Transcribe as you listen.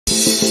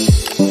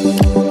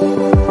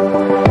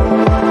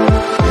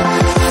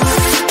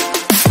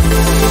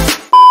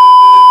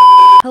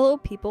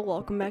people,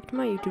 welcome back to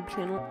my YouTube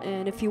channel,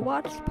 and if you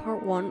watched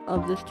part 1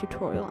 of this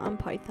tutorial on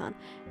Python,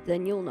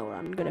 then you'll know what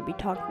I'm going to be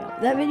talking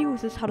about. That video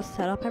was just how to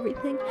set up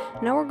everything.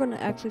 Now we're going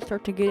to actually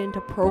start to get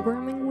into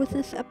programming with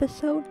this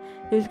episode.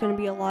 There's going to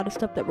be a lot of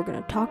stuff that we're going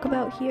to talk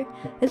about here.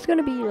 It's going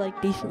to be like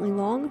decently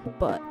long,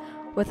 but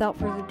without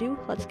further ado,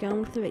 let's get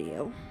on with the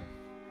video.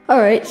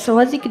 Alright, so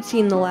as you can see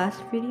in the last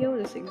video,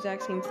 this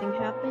exact same thing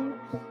happened.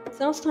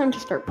 So now it's time to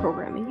start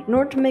programming. In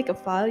order to make a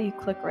file, you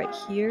click right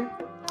here.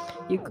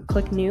 You could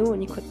click new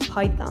and you click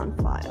Python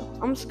file.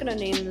 I'm just gonna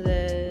name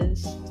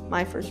this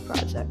my first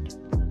project.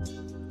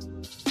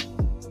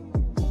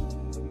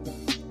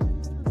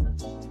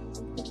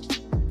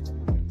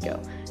 Go.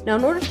 Now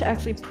in order to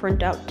actually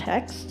print out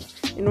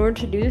text, in order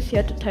to do this you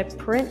have to type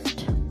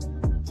print,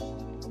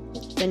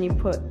 then you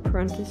put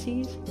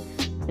parentheses,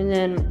 and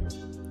then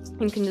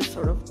you can just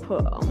sort of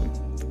put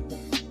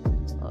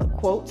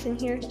quotes in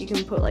here. You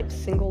can put like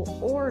single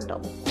or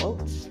double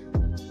quotes.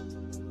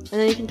 And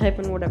then you can type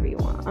in whatever you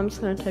want. I'm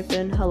just going to type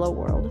in hello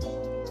world.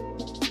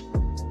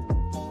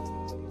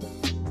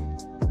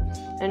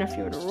 And if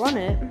you were to run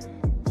it,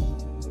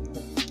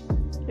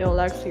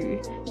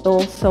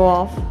 it'll show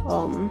off,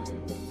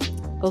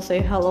 it'll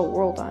say hello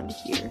world on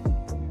here,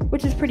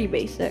 which is pretty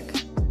basic.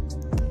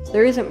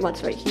 There isn't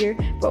much right here,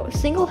 but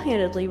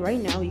single-handedly right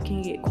now you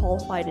can get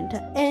qualified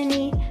into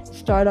any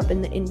startup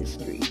in the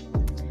industry.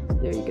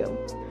 There you go.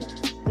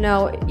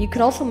 Now, you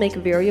could also make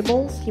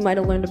variables. You might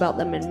have learned about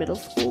them in middle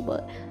school,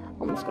 but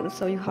I'm just going to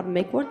show you how to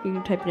make one. You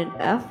can type it in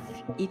f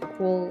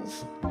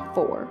equals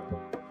 4.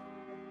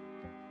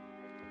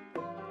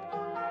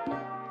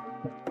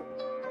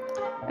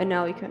 And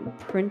now you can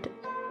print,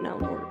 now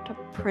in order to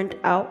print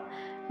out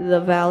the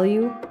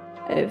value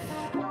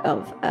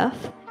of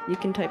f, you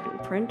can type in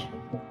print.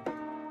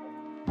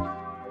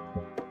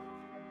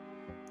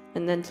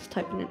 And then just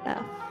type in an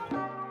f.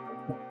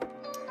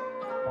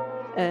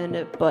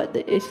 But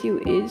the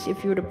issue is,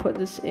 if you were to put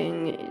this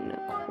in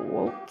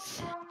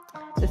quotes,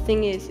 the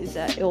thing is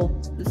that it'll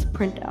just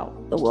print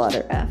out the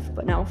letter F.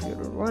 But now if you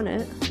were to run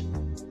it,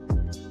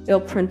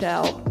 it'll print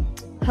out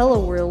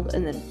hello world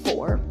and then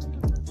 4.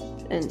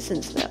 And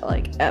since that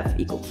like F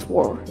equals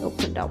 4, it'll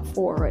print out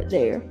 4 right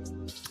there.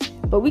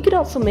 But we could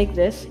also make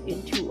this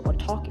into a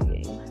talking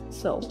game.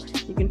 So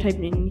you can type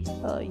in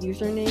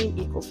username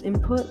equals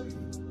input.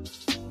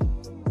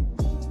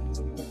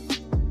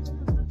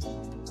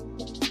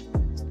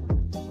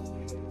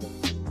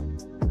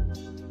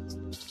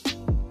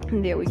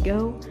 And there we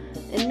go.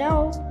 And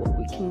now what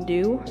we can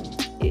do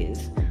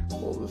is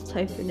we'll just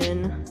type it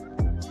in.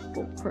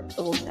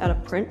 We'll just add a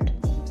print,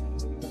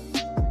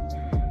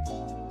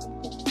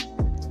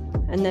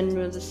 and then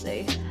we'll just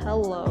say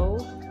hello,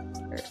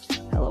 or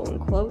hello in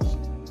quotes,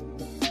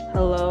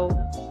 hello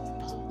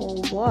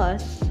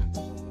plus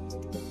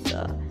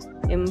the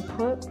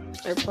input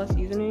or plus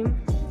username,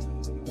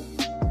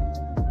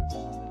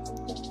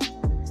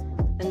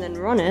 and then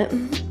run it.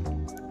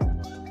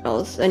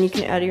 Then you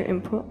can add your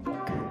input.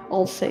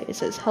 I'll say it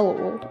says hello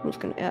world. I'm just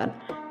gonna add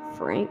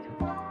Frank.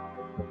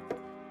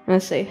 And I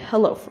say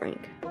hello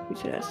Frank. We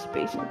should add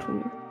space in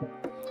between here.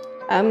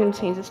 I'm gonna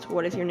change this to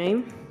what is your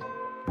name.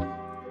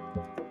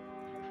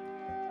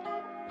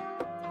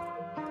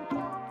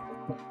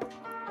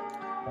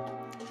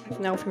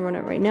 Now if we run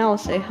it right now, I'll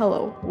say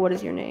hello, what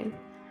is your name?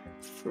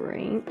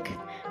 Frank.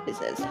 It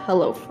says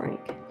hello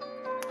Frank.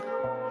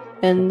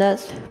 And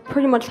that's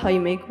pretty much how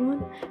you make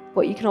one.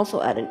 But you can also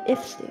add an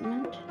if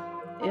statement.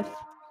 If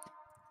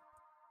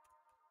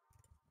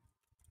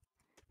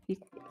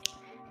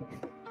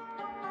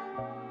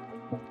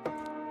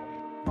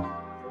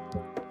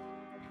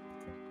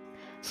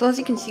So as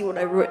you can see, what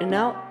I've written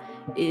out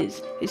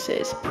is it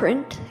says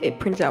print. It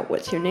prints out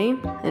what's your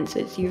name, and it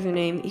says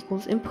username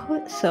equals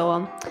input.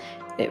 So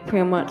it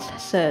pretty much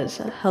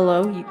says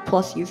hello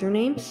plus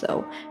username.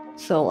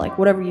 So like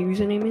whatever your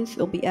username is,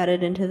 it'll be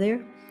added into there.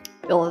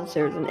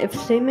 There's an if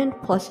statement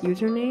plus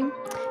username.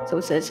 So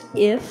it says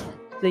if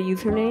the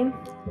username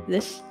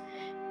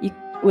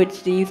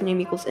which the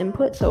username equals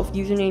input. So if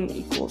username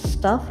equals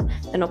stuff,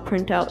 then it'll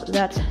print out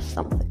that's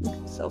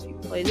something. So if you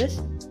play this,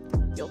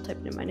 you'll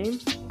type in my name.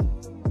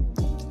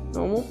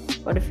 Normal.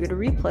 But if you were to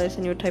replay this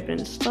and you would type it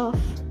in stuff,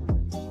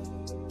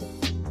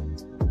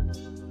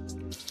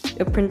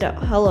 it'll print out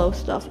hello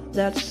stuff,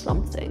 that's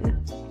something.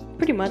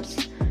 Pretty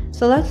much.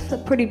 So that's a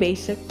pretty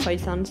basic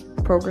Python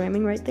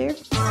programming right there.